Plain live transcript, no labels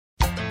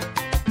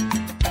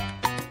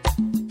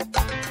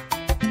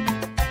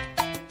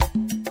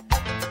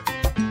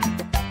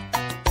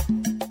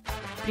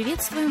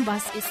Приветствуем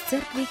вас из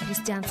Церкви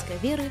Христианской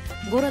Веры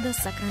города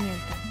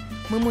Сакраменто.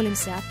 Мы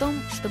молимся о том,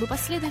 чтобы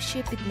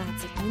последующие 15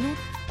 минут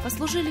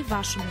послужили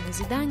вашему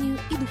назиданию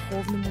и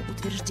духовному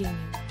утверждению.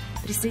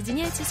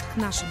 Присоединяйтесь к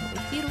нашему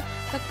эфиру,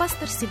 как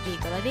пастор Сергей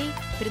Головей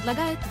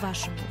предлагает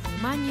вашему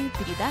вниманию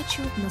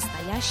передачу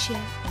 «Настоящая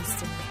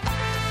истина».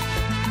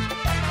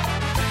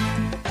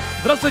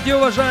 Здравствуйте,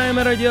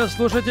 уважаемые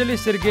радиослушатели!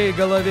 Сергей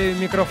Головей у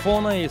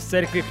микрофона. Из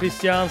Церкви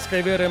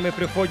Христианской Веры мы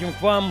приходим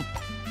к вам.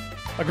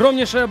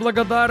 Огромнейшая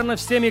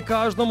благодарность всем и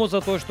каждому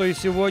за то, что и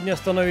сегодня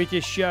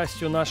становитесь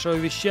частью нашего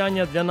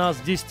вещания. Для нас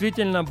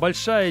действительно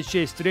большая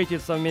честь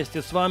встретиться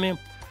вместе с вами.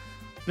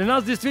 Для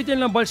нас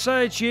действительно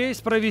большая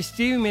честь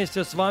провести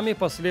вместе с вами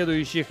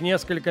последующих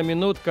несколько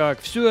минут, как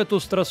всю эту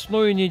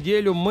страстную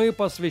неделю мы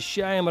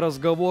посвящаем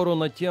разговору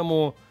на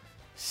тему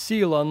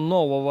 «Сила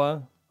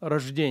нового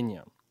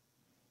рождения».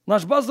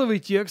 Наш базовый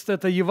текст –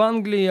 это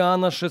Евангелие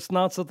Иоанна,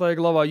 16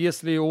 глава.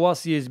 Если у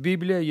вас есть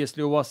Библия,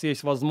 если у вас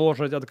есть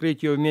возможность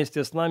открыть ее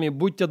вместе с нами,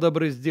 будьте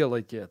добры,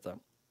 сделайте это.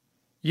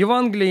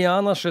 Евангелие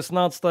Иоанна,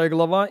 16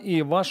 глава,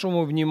 и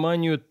вашему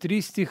вниманию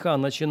 3 стиха,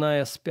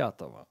 начиная с 5.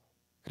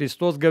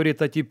 Христос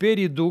говорит: «А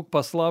теперь иду к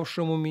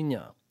пославшему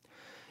меня.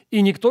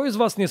 И никто из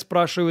вас не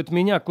спрашивает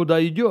меня,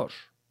 куда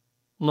идешь?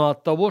 Но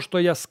от того, что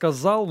я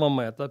сказал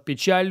вам это,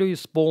 печалью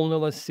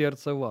исполнилось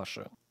сердце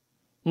ваше.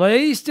 Но я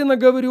истинно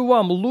говорю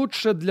вам,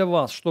 лучше для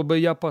вас, чтобы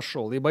я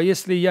пошел, ибо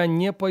если я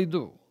не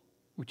пойду,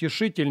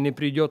 утешитель не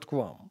придет к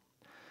вам.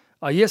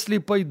 А если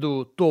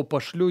пойду, то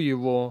пошлю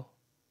его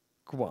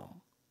к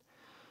вам».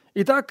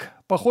 Итак,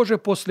 похоже,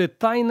 после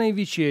Тайной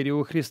вечери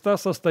у Христа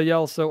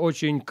состоялся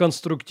очень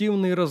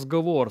конструктивный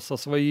разговор со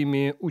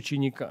своими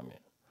учениками.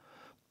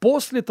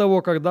 После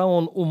того, когда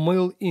Он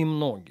умыл им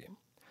ноги,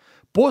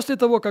 после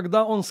того,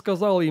 когда Он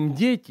сказал им: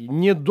 «Дети,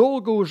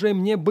 недолго уже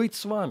мне быть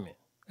с вами».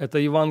 Это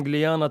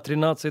Евангелие Иоанна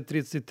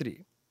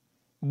 13:33.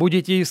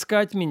 «Будете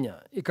искать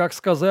меня, и как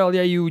сказал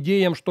я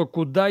иудеям, что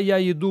куда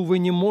я иду, вы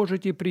не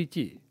можете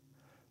прийти,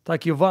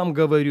 так и вам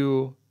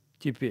говорю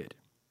теперь.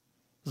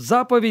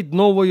 Заповедь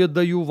новую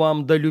даю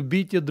вам, да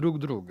любите друг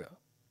друга.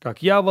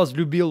 Как я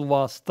возлюбил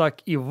вас,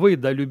 так и вы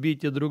да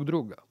любите друг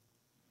друга.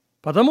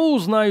 Потому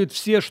узнают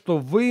все, что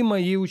вы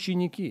мои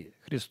ученики»,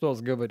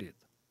 Христос говорит,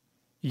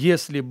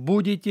 «если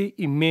будете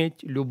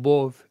иметь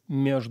любовь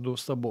между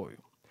собой».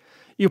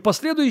 И в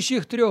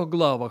последующих 3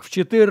 главах, в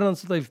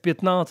 14, в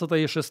 15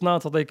 и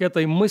 16, к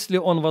этой мысли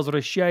Он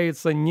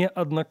возвращается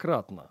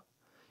неоднократно.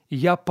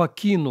 «Я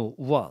покину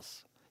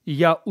вас,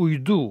 я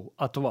уйду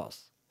от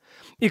вас».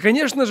 И,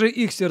 конечно же,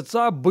 их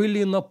сердца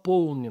были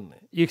наполнены,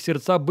 их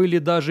сердца были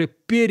даже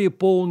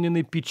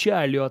переполнены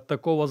печалью от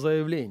такого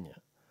заявления.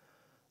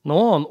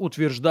 Но Он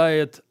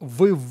утверждает: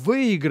 «Вы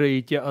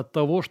выиграете от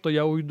того, что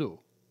я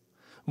уйду».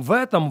 В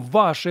этом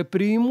ваше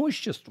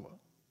преимущество.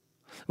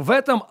 В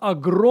этом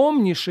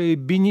огромнейшие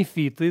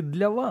бенефиты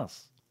для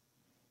вас.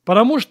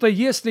 Потому что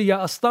если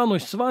я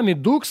останусь с вами,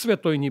 Дух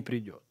Святой не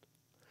придет.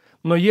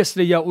 Но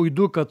если я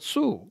уйду к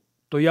Отцу,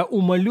 то я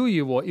умолю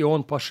Его, и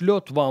Он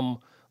пошлет вам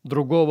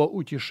другого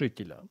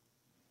утешителя.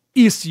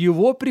 И с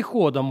Его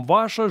приходом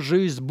ваша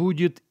жизнь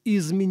будет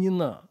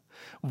изменена,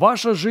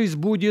 ваша жизнь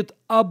будет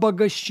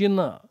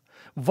обогащена,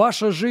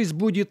 ваша жизнь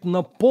будет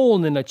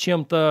наполнена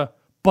чем-то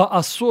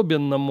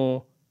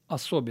по-особенному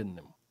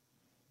особенным.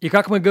 И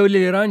как мы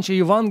говорили раньше,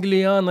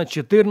 Евангелие Иоанна,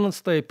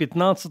 14,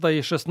 15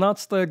 и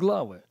 16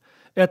 главы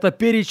 – это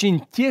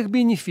перечень тех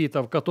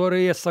бенефитов,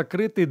 которые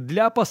сокрыты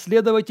для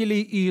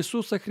последователей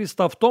Иисуса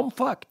Христа в том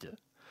факте,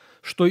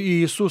 что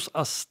Иисус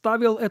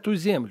оставил эту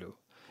землю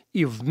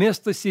и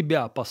вместо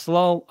себя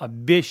послал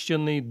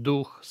обещанный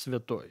Дух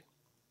Святой.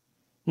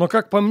 Но,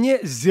 как по мне,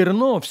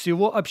 зерно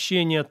всего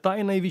общения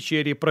Тайной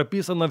вечери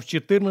прописано в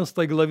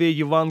 14 главе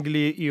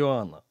Евангелия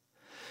Иоанна.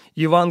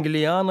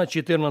 Евангелие Иоанна,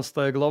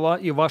 14 глава,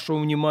 и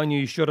вашему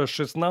вниманию еще раз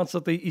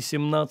 16 и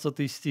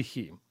 17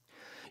 стихи.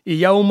 «И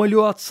я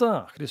умолю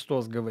Отца, —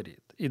 Христос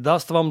говорит, — и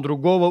даст вам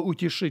другого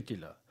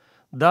утешителя,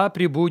 да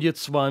пребудет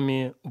с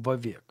вами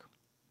вовек.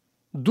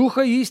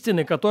 Духа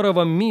истины,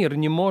 которого мир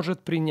не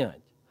может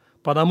принять,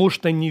 потому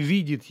что не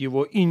видит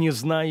его и не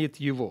знает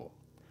его.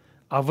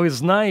 А вы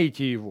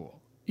знаете его,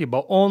 ибо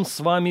он с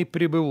вами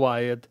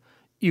пребывает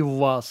и в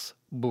вас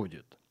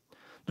будет».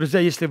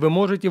 Друзья, если вы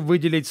можете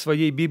выделить в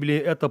своей Библии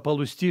это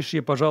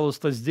полустишье,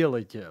 пожалуйста,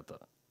 сделайте это.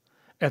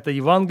 Это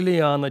Евангелие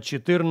Иоанна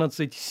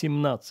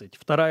 14:17,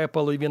 вторая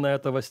половина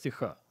этого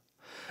стиха.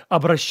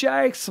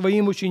 Обращаясь к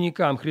своим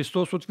ученикам,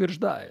 Христос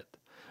утверждает: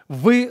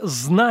 «Вы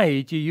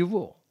знаете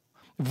Его,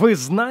 вы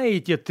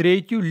знаете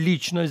третью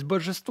личность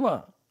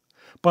Божества,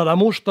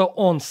 потому что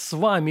Он с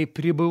вами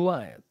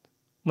пребывает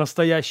в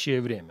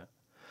настоящее время,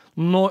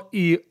 но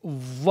и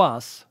в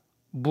вас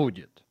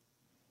будет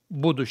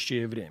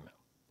будущее время».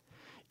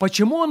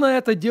 Почему на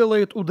это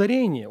делает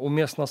ударение,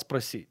 уместно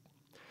спросить.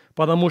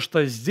 Потому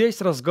что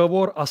здесь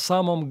разговор о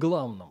самом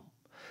главном.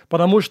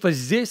 Потому что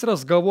здесь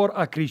разговор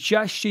о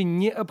кричаще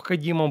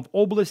необходимом в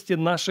области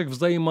наших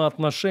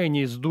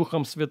взаимоотношений с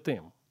Духом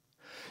Святым.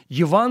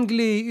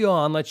 Евангелие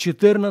Иоанна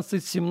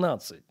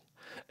 14:17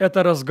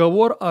 Это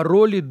разговор о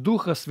роли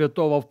Духа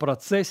Святого в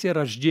процессе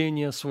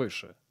рождения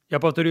свыше. Я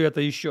повторю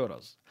это еще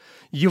раз.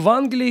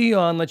 Евангелие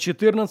Иоанна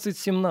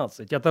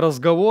 14:17 – это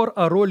разговор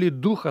о роли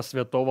Духа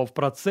Святого в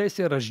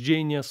процессе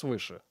рождения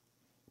свыше.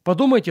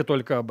 Подумайте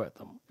только об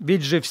этом.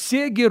 Ведь же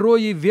все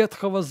герои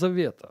Ветхого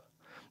Завета,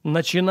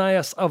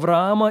 начиная с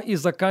Авраама и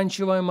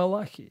заканчивая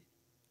Малахией,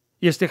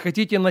 если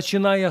хотите,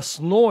 начиная с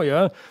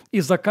Ноя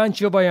и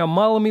заканчивая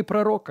малыми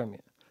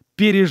пророками,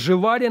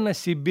 переживали на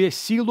себе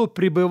силу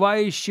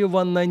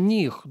пребывающего на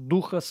них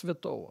Духа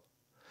Святого,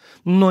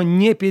 но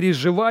не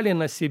переживали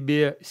на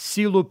себе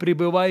силу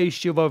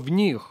пребывающего в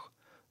них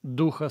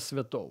Духа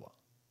Святого.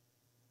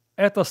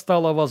 Это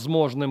стало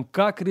возможным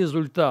как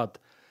результат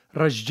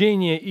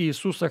рождения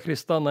Иисуса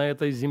Христа на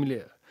этой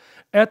земле.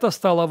 Это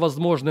стало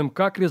возможным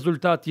как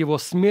результат Его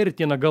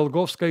смерти на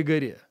Голгофской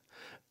горе.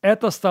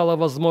 Это стало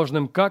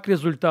возможным как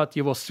результат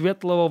Его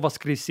светлого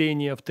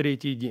воскресения в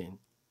третий день.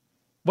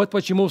 Вот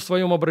почему в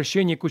своем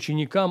обращении к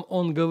ученикам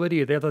Он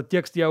говорит, этот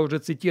текст я уже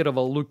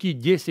цитировал, Луки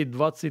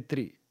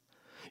 10:23.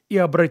 «И,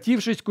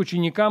 обратившись к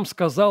ученикам,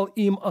 сказал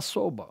им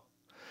особо: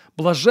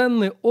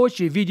 блаженны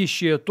очи,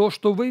 видящие то,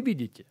 что вы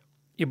видите.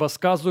 Ибо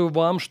сказываю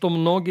вам, что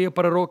многие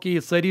пророки и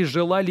цари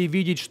желали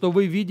видеть, что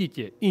вы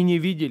видите, и не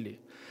видели,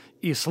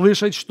 и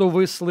слышать, что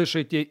вы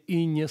слышите,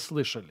 и не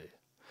слышали».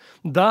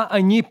 Да,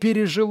 они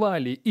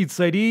переживали, и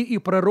цари, и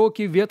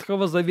пророки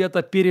Ветхого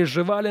Завета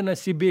переживали на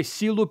себе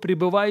силу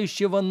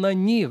пребывающего на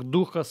них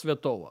Духа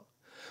Святого.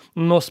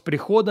 Но с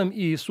приходом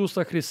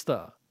Иисуса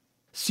Христа,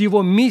 с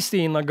Его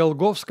миссией на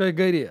Голгофской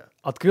горе,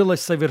 открылась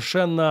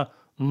совершенно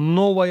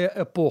новая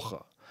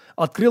эпоха,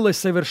 открылась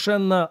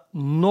совершенно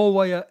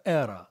новая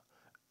эра.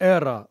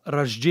 Эра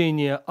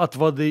рождения от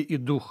воды и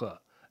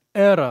духа,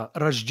 эра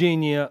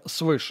рождения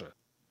свыше.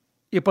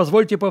 И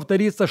позвольте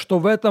повториться, что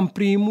в этом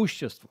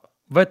преимущество,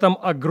 в этом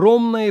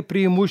огромное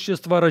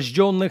преимущество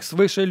рожденных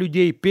свыше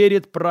людей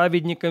перед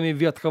праведниками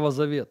Ветхого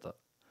Завета.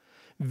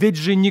 Ведь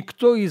же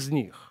никто из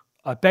них,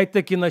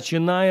 опять-таки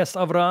начиная с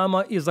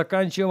Авраама и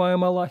заканчивая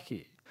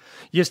Малахией,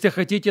 если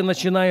хотите,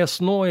 начиная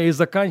с Ноя и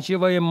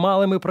заканчивая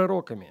малыми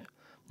пророками,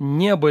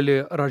 не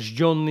были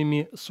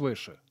рожденными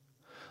свыше.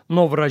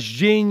 Но в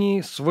рождении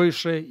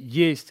свыше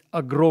есть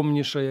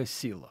огромнейшая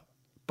сила.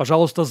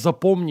 Пожалуйста,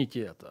 запомните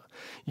это.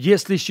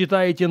 Если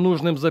считаете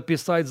нужным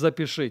записать,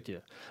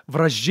 запишите. В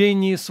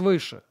рождении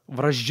свыше, в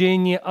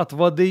рождении от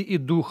воды и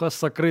духа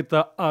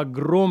сокрыта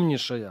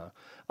огромнейшая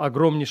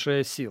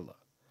сила.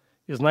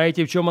 И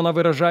знаете, в чем она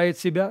выражает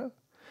себя?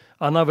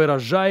 Она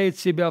выражает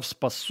себя в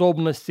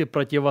способности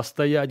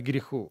противостоять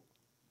греху.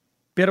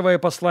 Первое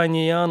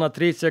послание Иоанна,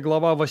 3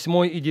 глава,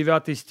 8 и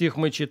 9 стих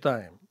мы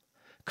читаем.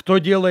 «Кто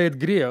делает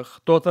грех,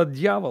 тот от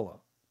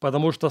дьявола,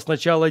 потому что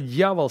сначала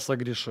дьявол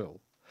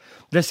согрешил.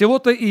 Для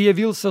сего-то и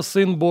явился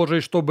Сын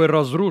Божий, чтобы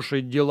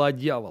разрушить дела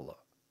дьявола».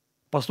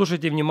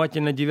 Послушайте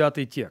внимательно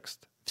 9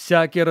 текст.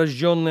 «Всякий,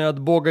 рожденный от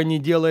Бога, не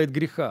делает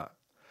греха,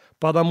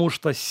 потому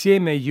что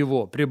семя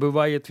его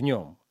пребывает в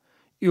нем,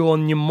 и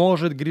он не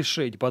может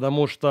грешить,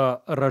 потому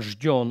что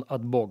рожден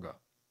от Бога».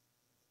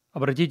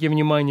 Обратите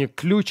внимание,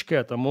 ключ к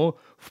этому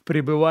в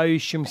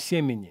пребывающем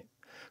семени,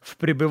 в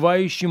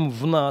пребывающем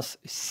в нас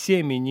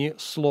семени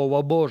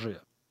Слова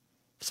Божия.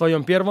 В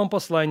своем первом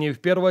послании, в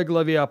 1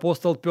 главе,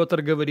 апостол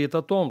Петр говорит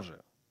о том же.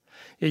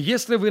 «И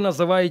если вы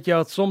называете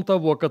отцом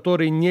того,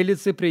 который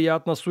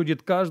нелицеприятно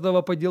судит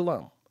каждого по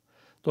делам,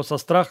 то со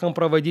страхом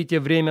проводите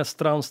время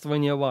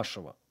странствования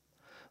вашего,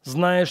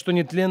 зная, что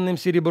нетленным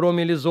серебром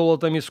или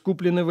золотом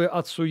искуплены вы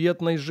от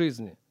суетной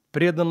жизни,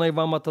 преданной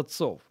вам от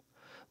отцов,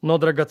 но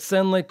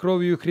драгоценной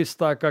кровью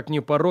Христа, как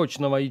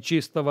непорочного и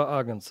чистого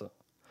агнца,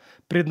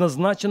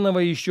 предназначенного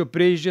еще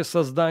прежде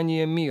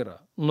создания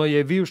мира, но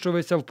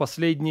явившегося в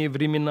последние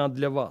времена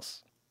для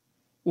вас,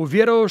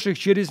 уверовавших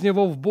через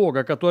Него в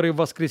Бога, который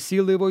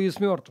воскресил Его из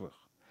мертвых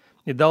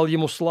и дал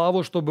Ему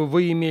славу, чтобы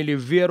вы имели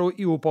веру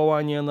и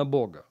упование на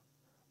Бога».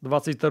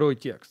 22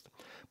 текст.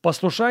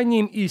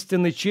 «Послушанием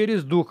истины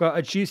через Духа,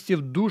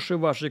 очистив души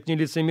ваши к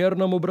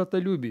нелицемерному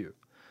братолюбию,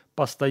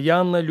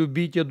 постоянно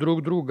любите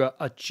друг друга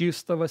от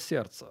чистого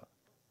сердца,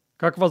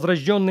 как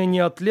возрожденные не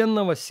от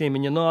тленного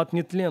семени, но от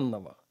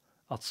нетленного,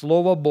 от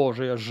Слова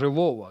Божия,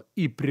 живого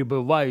и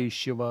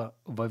пребывающего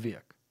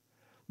вовек».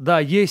 Да,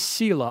 есть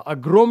сила,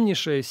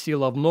 огромнейшая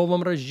сила в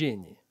новом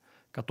рождении,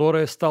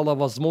 которая стала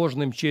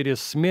возможным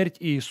через смерть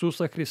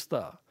Иисуса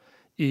Христа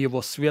и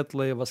Его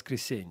светлое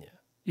воскресение.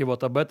 И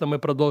вот об этом мы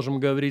продолжим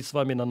говорить с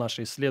вами на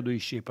нашей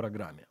следующей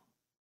программе.